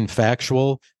 Interesting,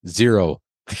 factual, 0.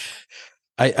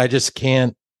 I just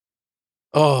can't.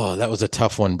 Oh, that was a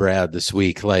tough one, Brad, this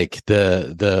week. Like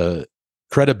the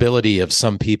credibility of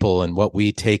some people and what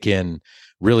we take in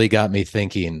really got me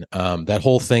thinking. That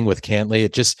whole thing with Cantlay,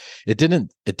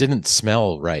 it didn't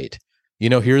smell right.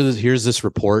 Here's this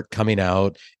report coming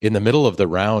out in the middle of the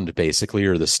round, basically,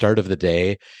 or the start of the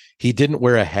day. He didn't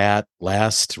wear a hat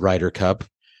last Ryder Cup.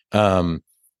 And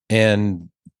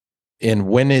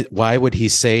why would he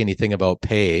say anything about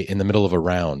pay in the middle of a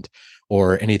round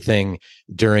or anything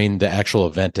during the actual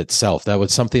event itself? That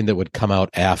was something that would come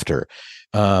out after.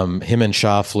 Him and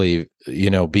Schauffele,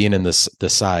 being in the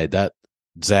side, that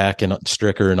Zach and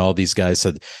Stricker and all these guys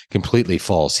said completely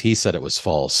false. He said it was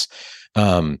false.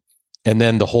 And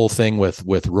then the whole thing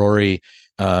with Rory,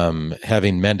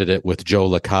 having mended it with Joe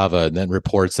LaCava, and then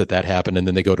reports that happened. And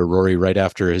then they go to Rory right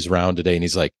after his round today. And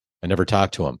he's like, I never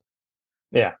talked to him.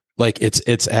 Yeah. Like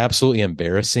it's absolutely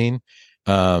embarrassing.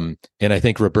 And I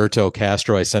think Roberto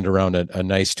Castro, I sent around a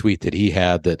nice tweet that he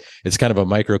had, that it's kind of a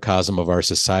microcosm of our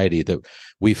society, that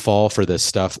we fall for this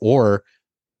stuff, or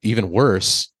even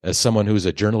worse, as someone who's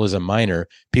a journalism minor,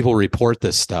 people report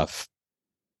this stuff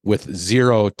with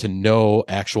 0 to no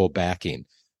actual backing.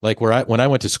 Like when I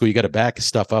went to school, you got to back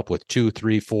stuff up with 2,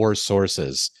 3, 4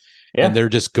 sources, and they're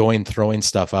just throwing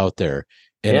stuff out there,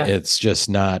 and it's just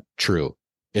not true.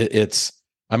 It's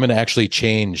I'm going to actually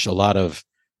change a lot of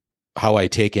how I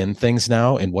take in things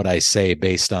now and what I say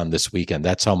based on this weekend.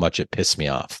 That's how much it pissed me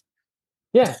off.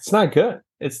 Yeah, it's not good.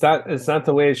 It's not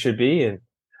the way it should be. And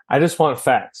I just want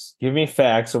facts. Give me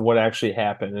facts of what actually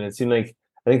happened. And it seemed like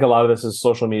I think a lot of this is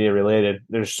social media related.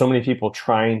 There's so many people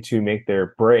trying to make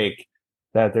their break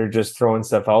that they're just throwing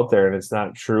stuff out there and it's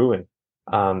not true. And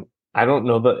I don't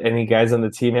know that any guys on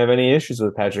the team have any issues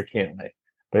with Patrick Cantlay.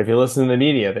 But if you listen to the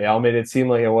media, they all made it seem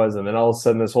like it was, and then all of a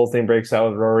sudden this whole thing breaks out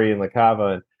with Rory and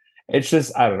LaCava, and it's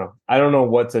just I don't know. I don't know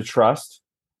what to trust,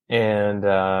 and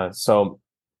so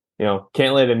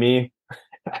Cantlay to me,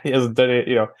 he hasn't done it.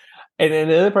 And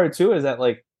the other part too is that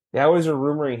like they always are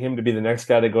rumoring him to be the next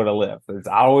guy to go to Live. It's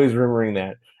always rumoring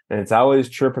that, and it's always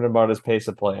chirping about his pace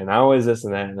of play, and always this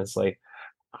and that, and it's like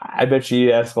I bet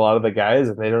you ask a lot of the guys,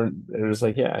 and they're just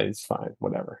like, yeah, it's fine,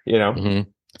 whatever. Mm-hmm.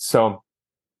 So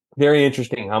very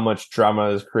interesting how much drama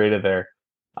is created there.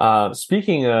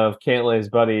 Speaking of Cantlay's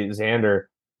buddy Xander,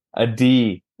 a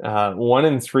D,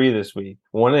 1-3 this week.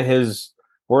 One of his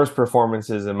worst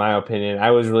performances, in my opinion.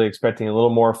 I was really expecting a little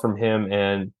more from him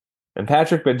and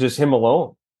Patrick, but just him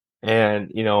alone. And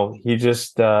he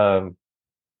just, they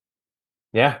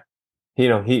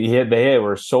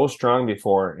were so strong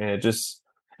before, and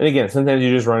and again, sometimes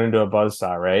you just run into a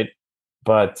buzzsaw, right?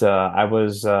 But I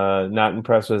was not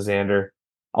impressed with Xander.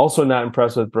 Also not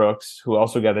impressed with Brooks, who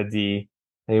also got a D.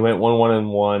 And he went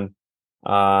 1-1-1.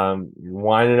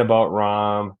 Whining about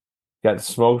Rom, got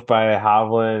smoked by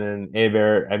Hovland and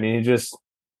Abear. I mean,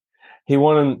 he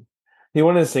won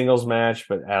his singles match,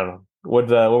 but I don't know. What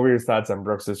were your thoughts on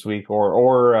Brooks this week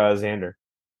or Xander?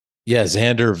 Yeah,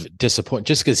 Xander disappointed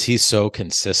just because he's so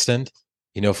consistent,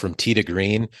 from tee to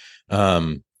green.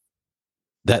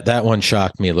 That one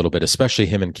shocked me a little bit, especially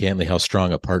him and Cantlay, how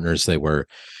strong of partners they were.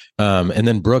 And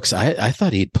then Brooks, I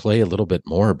thought he'd play a little bit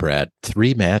more, Brad.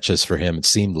 3 matches for him. It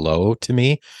seemed low to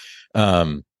me.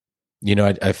 I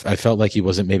felt like he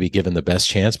wasn't maybe given the best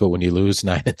chance, but when you lose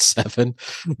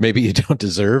 9-7, maybe you don't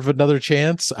deserve another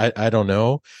chance. I don't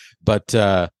know. But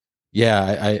I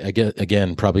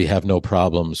again, probably have no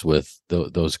problems with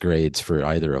those grades for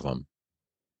either of them.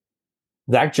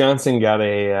 Zach Johnson got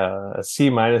a C-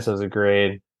 as a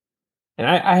grade. And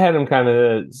I had him kind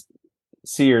of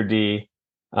C or D.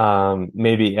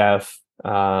 Maybe F.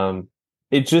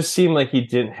 It just seemed like he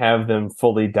didn't have them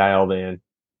fully dialed in,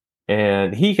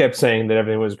 and he kept saying that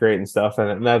everything was great and stuff,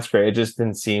 and that's great. It just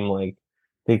didn't seem like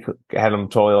he had them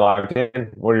totally locked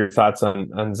in. What are your thoughts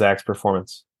on Zach's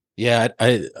performance? Yeah,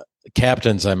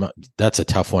 captains. That's a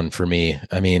tough one for me.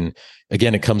 I mean,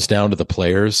 again, it comes down to the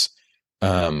players.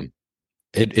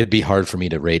 It'd be hard for me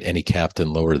to rate any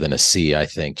captain lower than a C. I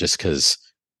think just because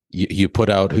you put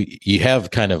out who you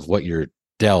have kind of what you're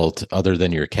dealt other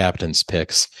than your captain's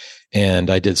picks. And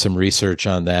I did some research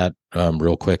on that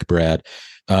real quick, Brad.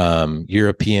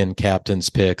 European captain's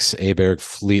picks: Aberg,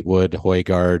 Fleetwood,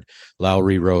 Højgaard,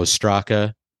 Lowry, Rose,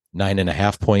 Straka,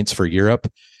 9.5 points for Europe.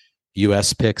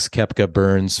 U.S. picks: Koepka,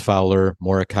 Burns, Fowler,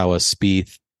 Morikawa,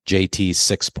 Spieth, JT,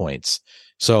 6 points.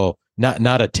 So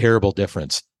not a terrible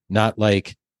difference. Not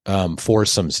like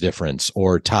foursomes difference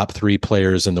or top 3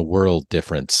 players in the world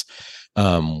difference.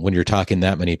 When you're talking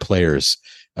that many players.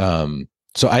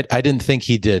 So I didn't think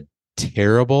he did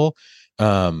terrible.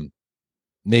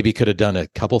 Maybe could have done a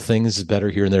couple things better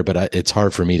here and there, but it's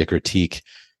hard for me to critique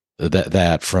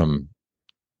that from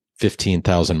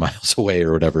 15,000 miles away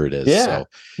or whatever it is. Yeah. So.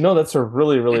 No, that's a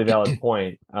really, really valid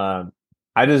point.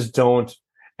 I just don't.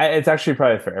 It's actually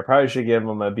probably fair. I probably should give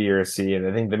him a B or a C, and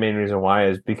I think the main reason why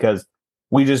is because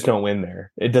we just don't win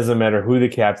there. It doesn't matter who the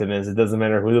captain is. It doesn't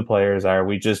matter who the players are.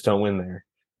 We just don't win there.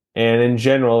 And in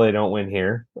general, they don't win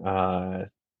here.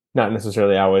 Not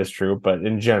necessarily always true, but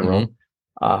in general,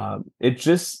 it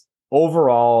just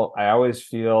overall, I always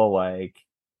feel like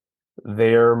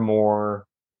they're more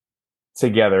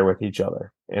together with each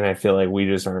other. And I feel like we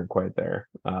just aren't quite there.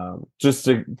 Just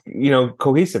to,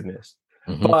 cohesiveness.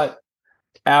 Mm-hmm. But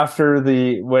after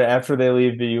they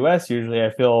leave the US, usually I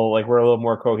feel like we're a little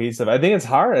more cohesive. I think it's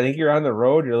hard. I think you're on the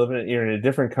road, you're in a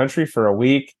different country for a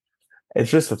week. It's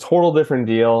just a total different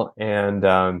deal.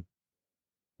 And,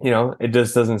 it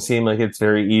just doesn't seem like it's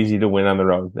very easy to win on the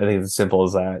road. I think it's as simple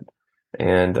as that.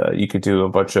 And you could do a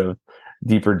bunch of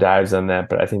deeper dives on that,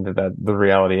 but I think that the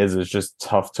reality is it's just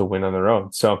tough to win on the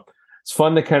road. So it's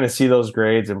fun to kind of see those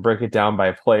grades and break it down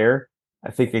by player. I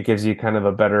think it gives you kind of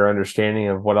a better understanding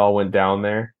of what all went down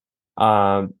there.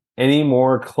 Any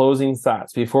more closing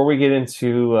thoughts before we get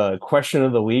into question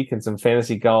of the week and some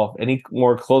fantasy golf? Any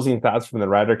more closing thoughts from the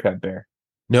Ryder Cup, Bear?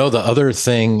 No, the other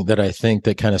thing that I think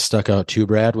that kind of stuck out too,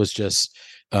 Brad, was just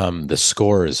the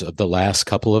scores of the last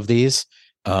couple of these.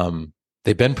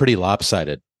 they've been pretty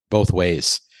lopsided both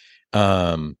ways.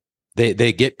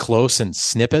 They get close in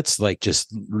snippets, like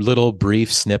just little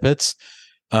brief snippets.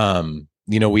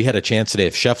 We had a chance today.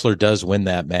 If Scheffler does win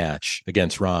that match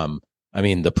against Rahm, I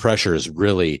mean, the pressure is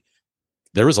really,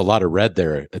 there was a lot of red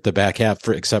there at the back half,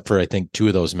 except for I think 2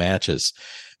 of those matches.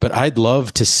 But I'd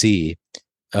love to see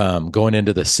going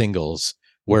into the singles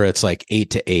where it's like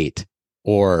 8-8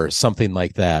 or something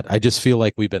like that. I just feel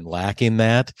like we've been lacking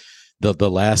that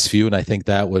the last few, and I think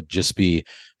that would just be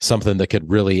something that could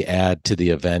really add to the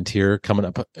event here coming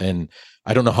up. And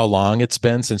I don't know how long it's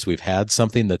been since we've had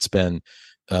something that's been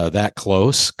that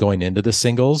close going into the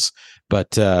singles,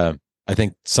 but I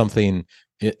think something,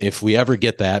 if we ever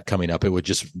get that coming up, it would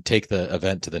just take the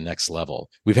event to the next level.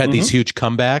 We've had these huge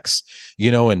comebacks,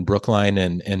 in Brookline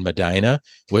and Medina,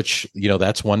 which,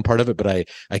 that's one part of it, but I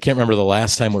can't remember the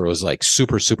last time where it was like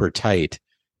super, super tight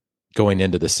going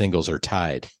into the singles or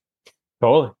tied.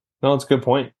 Totally. No, it's a good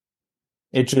point.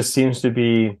 It just seems to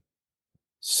be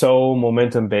so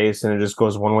momentum based, and it just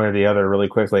goes one way or the other really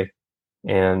quickly.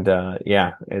 And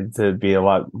it'd be a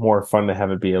lot more fun to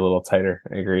have it be a little tighter.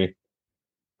 I agree.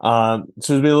 So as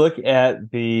we look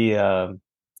at the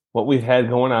what we've had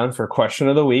going on for question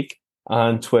of the week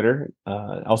on Twitter,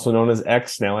 also known as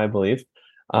X now, I believe,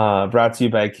 brought to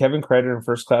you by Kevin Kreider and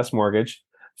First Class Mortgage.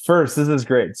 First, this is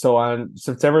great. So on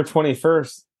September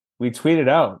 21st, we tweeted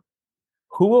out,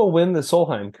 who will win the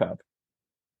Solheim Cup?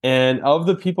 And of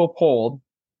the people polled,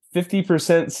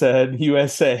 50% said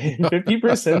USA,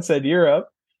 50% said Europe,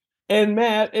 and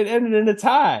Matt, it ended in a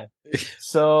tie.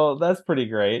 So that's pretty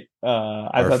great.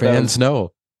 Our fans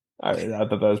know. I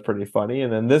thought that was pretty funny.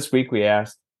 And then this week we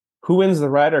asked, who wins the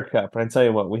Ryder Cup? And I tell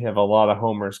you what, we have a lot of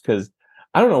homers because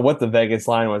I don't know what the Vegas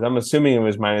line was. I'm assuming it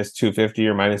was minus 250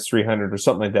 or minus 300 or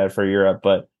something like that for Europe,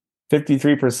 but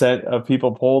 53% of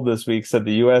people polled this week said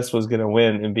the U.S. was going to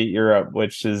win and beat Europe,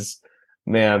 which is,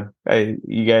 man,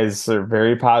 you guys are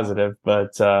very positive.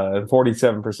 But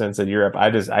 47% said Europe. I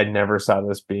never saw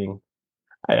this being.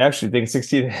 I actually think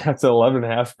 16.5 to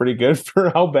 11.5 is pretty good for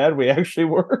how bad we actually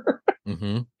were.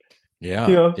 Mm-hmm.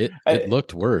 Yeah, it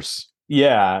looked worse.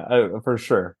 Yeah, for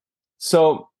sure.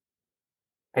 So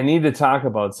I need to talk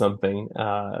about something.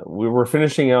 We were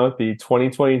finishing out the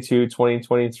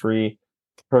 2022-2023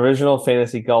 provisional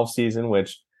fantasy golf season,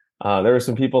 which there were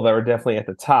some people that were definitely at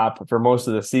the top for most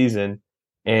of the season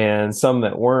and some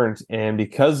that weren't. And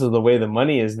because of the way the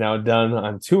money is now done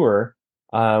on tour,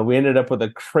 we ended up with a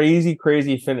crazy,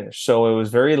 crazy finish. So it was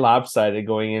very lopsided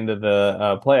going into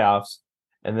the playoffs.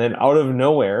 And then out of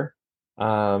nowhere,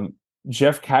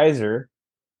 Jeff Kaiser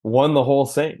won the whole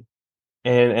thing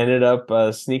and ended up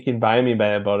sneaking by me by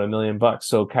about $1 million.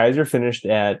 So Kaiser finished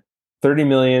at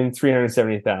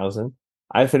 30,370,000.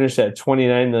 I finished at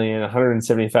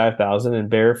 29,175,000, and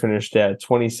Bear finished at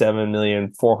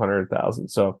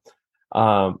 27,400,000. So,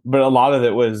 but a lot of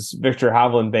it was Victor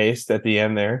Hovland based at the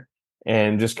end there,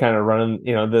 and just kind of running.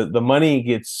 The money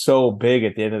gets so big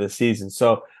at the end of the season.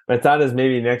 So my thought is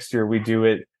maybe next year we do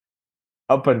it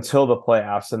up until the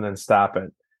playoffs and then stop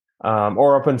it,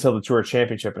 or up until the Tour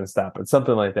Championship and stop it,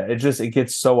 something like that. It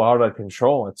gets so out of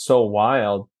control. It's so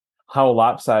wild how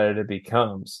lopsided it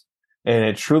becomes. And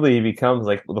it truly becomes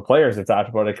like the players have talked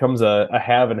about. It becomes a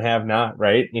have and have not,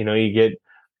 right? You get,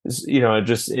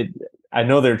 I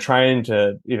know they're trying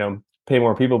to, pay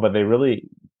more people, but they really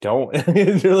don't.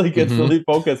 It really gets really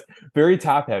focused, very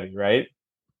top heavy, right?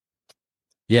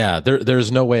 Yeah,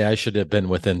 there's no way I should have been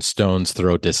within stone's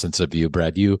throw distance of you,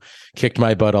 Brad. You kicked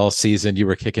my butt all season. You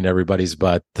were kicking everybody's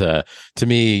butt. To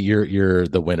me, you're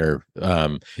the winner.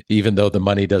 Even though the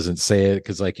money doesn't say it,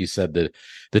 because like you said, the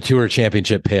Tour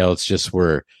Championship payouts just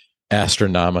were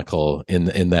astronomical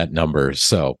in that number.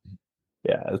 So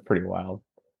yeah, it was pretty wild,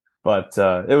 but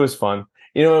it was fun.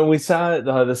 And we saw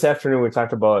this afternoon. We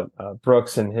talked about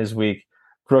Brooks and his week.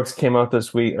 Brooks came out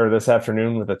this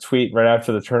afternoon with a tweet right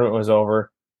after the tournament was over.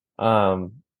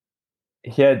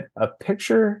 He had a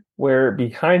picture where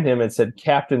behind him it said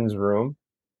captain's room.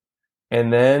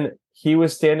 And then he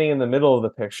was standing in the middle of the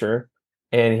picture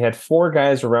and he had 4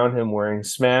 guys around him wearing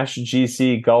Smash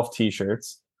GC golf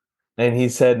t-shirts. And he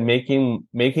said, making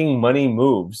money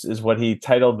moves is what he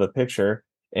titled the picture.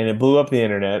 And it blew up the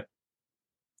internet.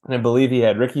 And I believe he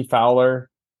had Ricky Fowler,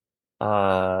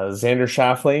 Xander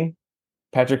Schauffele,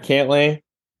 Patrick Cantlay,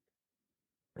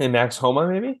 and Max Homa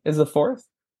maybe is the 4th.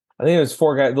 I think it was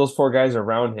 4 guys. Those 4 guys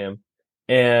around him,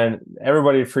 and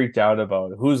everybody freaked out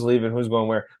about who's leaving, who's going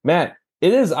where. Matt,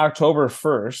 it is October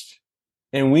 1st,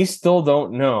 and we still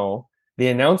don't know the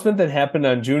announcement that happened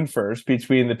on June 1st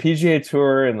between the PGA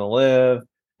Tour and the LIV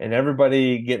and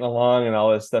everybody getting along and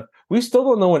all this stuff. We still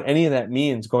don't know what any of that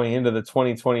means going into the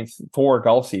 2024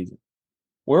 golf season.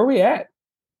 Where are we at?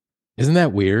 Isn't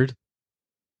that weird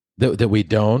that we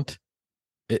don't?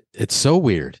 It's so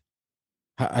weird.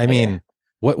 I mean,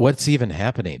 what's even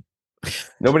happening?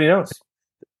 Nobody knows.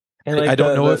 And like I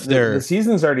don't know if the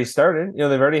season's already started.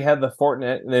 They've already had the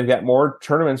Fortnite, and they've got more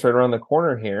tournaments right around the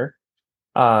corner here.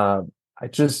 I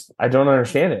don't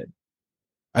understand it.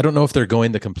 I don't know if they're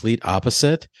going the complete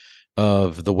opposite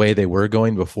of the way they were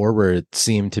going before, where it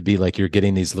seemed to be like you're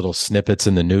getting these little snippets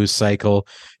in the news cycle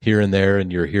here and there,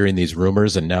 and you're hearing these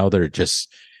rumors, and now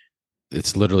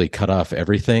it's literally cut off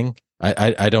everything.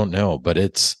 I don't know, but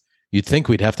you'd think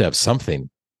we'd have to have something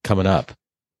coming up.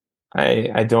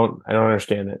 I don't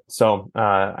understand it. So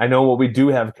I know what we do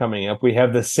have coming up. We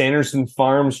have the Sanderson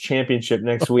Farms Championship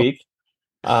next week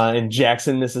in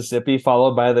Jackson, Mississippi,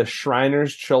 followed by the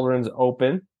Shriners Children's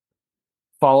Open,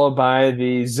 followed by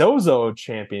the Zozo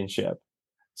Championship.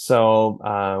 So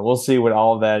we'll see what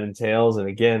all of that entails. And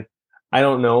again, I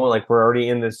don't know, like we're already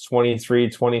in this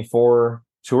 23-24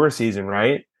 tour season,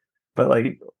 right? But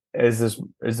like, is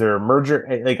there a merger?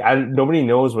 Like nobody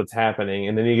knows what's happening.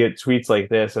 And then you get tweets like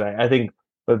this. And I think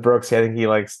with Brooks, I think he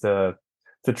likes to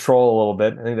troll a little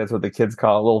bit. I think that's what the kids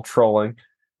call it, a little trolling.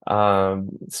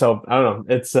 So I don't know.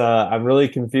 It's I'm really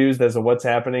confused as to what's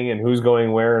happening and who's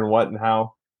going where and what and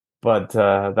how. But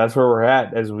that's where we're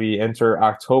at as we enter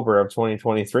October of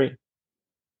 2023.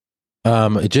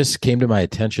 It just came to my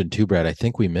attention too, Brad. I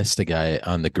think we missed a guy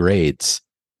on the grades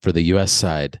for the U.S.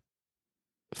 side,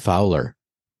 Fowler.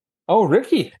 Oh,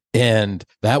 Ricky. And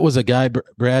that was a guy,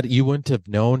 Brad, you wouldn't have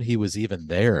known he was even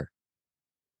there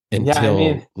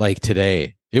until like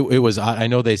today. It was, I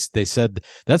know they said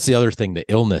that's the other thing, the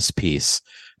illness piece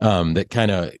that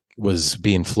kind of was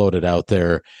being floated out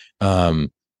there.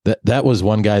 That was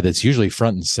one guy that's usually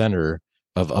front and center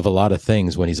of a lot of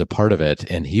things when he's a part of it.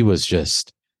 And he was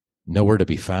just nowhere to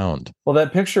be found. Well,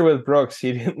 that picture with Brooks,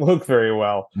 he didn't look very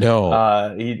well.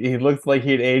 No. He looked like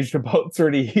he'd aged about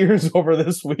 30 years over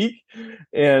this week.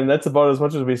 And that's about as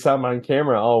much as we saw him on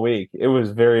camera all week. It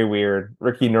was very weird.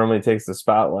 Ricky normally takes the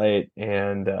spotlight.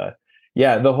 And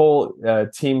the whole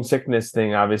team sickness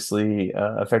thing obviously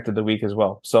affected the week as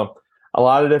well. So a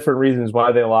lot of different reasons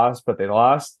why they lost, but they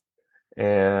lost.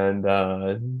 And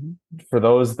for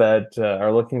those that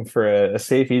are looking for a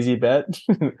safe, easy bet,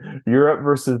 Europe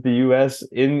versus the U.S.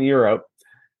 in Europe,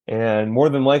 and more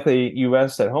than likely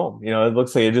U.S. at home. It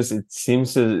looks like it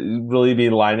seems to really be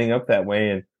lining up that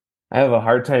way. And I have a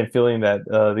hard time feeling that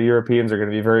the Europeans are going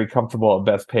to be very comfortable at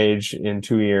Bethpage in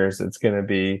 2 years.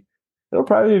 It'll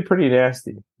probably be pretty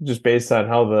nasty, just based on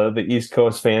how the East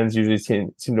Coast fans usually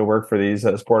seem to work for these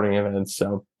sporting events.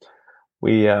 So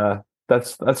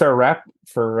that's our wrap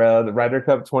for the Ryder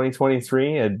Cup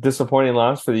 2023. A disappointing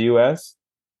loss for the U.S.,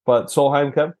 but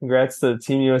Solheim Cup. Congrats to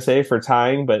Team USA for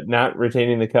tying but not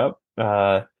retaining the cup.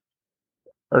 For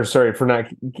not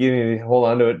getting to hold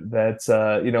on to it. That's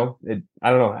I don't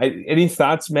know. Any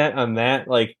thoughts, Matt, on that?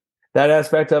 Like that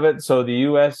aspect of it. So the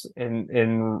U.S.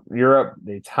 and Europe,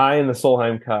 they tie in the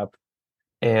Solheim Cup,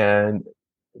 and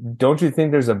don't you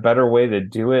think there's a better way to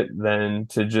do it than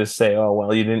to just say, oh,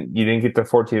 well, you didn't get the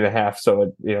 14 and a half,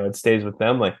 so it stays with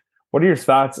them? Like, what are your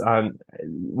thoughts on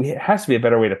it? Has to be a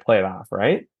better way to play it off,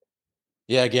 right?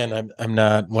 Yeah, again, I'm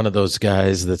not one of those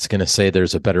guys that's going to say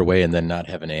there's a better way and then not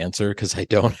have an answer, because I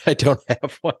don't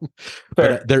have one.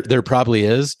 Fair. But there probably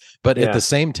is. But at the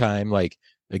same time, like,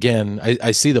 again,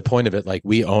 I see the point of it. Like,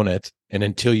 we own it, and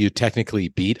until you technically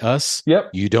beat us,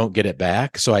 you don't get it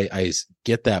back. So I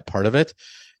get that part of it.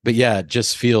 But yeah, it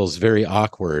just feels very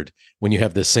awkward when you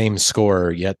have the same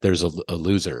score, yet there's a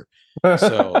loser.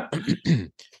 So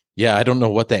yeah, I don't know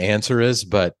what the answer is,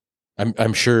 but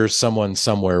I'm sure someone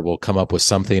somewhere will come up with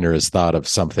something or has thought of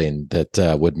something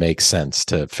that would make sense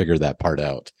to figure that part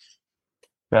out.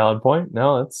 Valid point.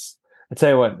 No, I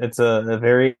tell you what, it's a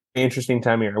very interesting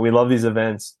time of year. We love these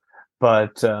events,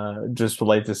 but just would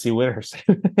like to see winners.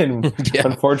 And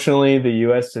unfortunately, the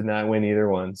U.S. did not win either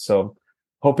one. So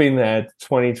hoping that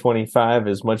 2025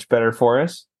 is much better for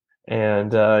us.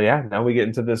 And now we get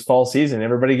into this fall season.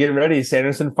 Everybody get ready.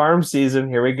 Sanderson Farm season.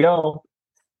 Here we go.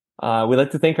 We'd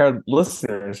like to thank our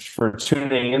listeners for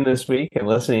tuning in this week and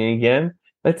listening again.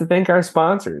 I'd like to thank our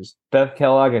sponsors, Beth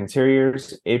Kellogg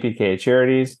Interiors, APK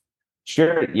Charities,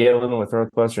 Jarrett Yalen with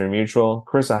Northwestern Mutual,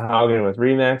 Carissa Haugen with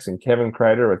Remax, and Kevin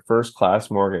Kreider with First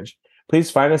Class Mortgage. Please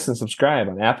find us and subscribe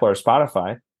on Apple or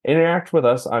Spotify. Interact with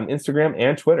us on Instagram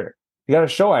and Twitter. If you got a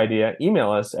show idea, email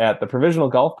us at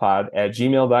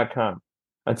theprovisionalgolfpod@gmail.com.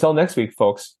 Until next week,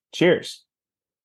 folks, cheers.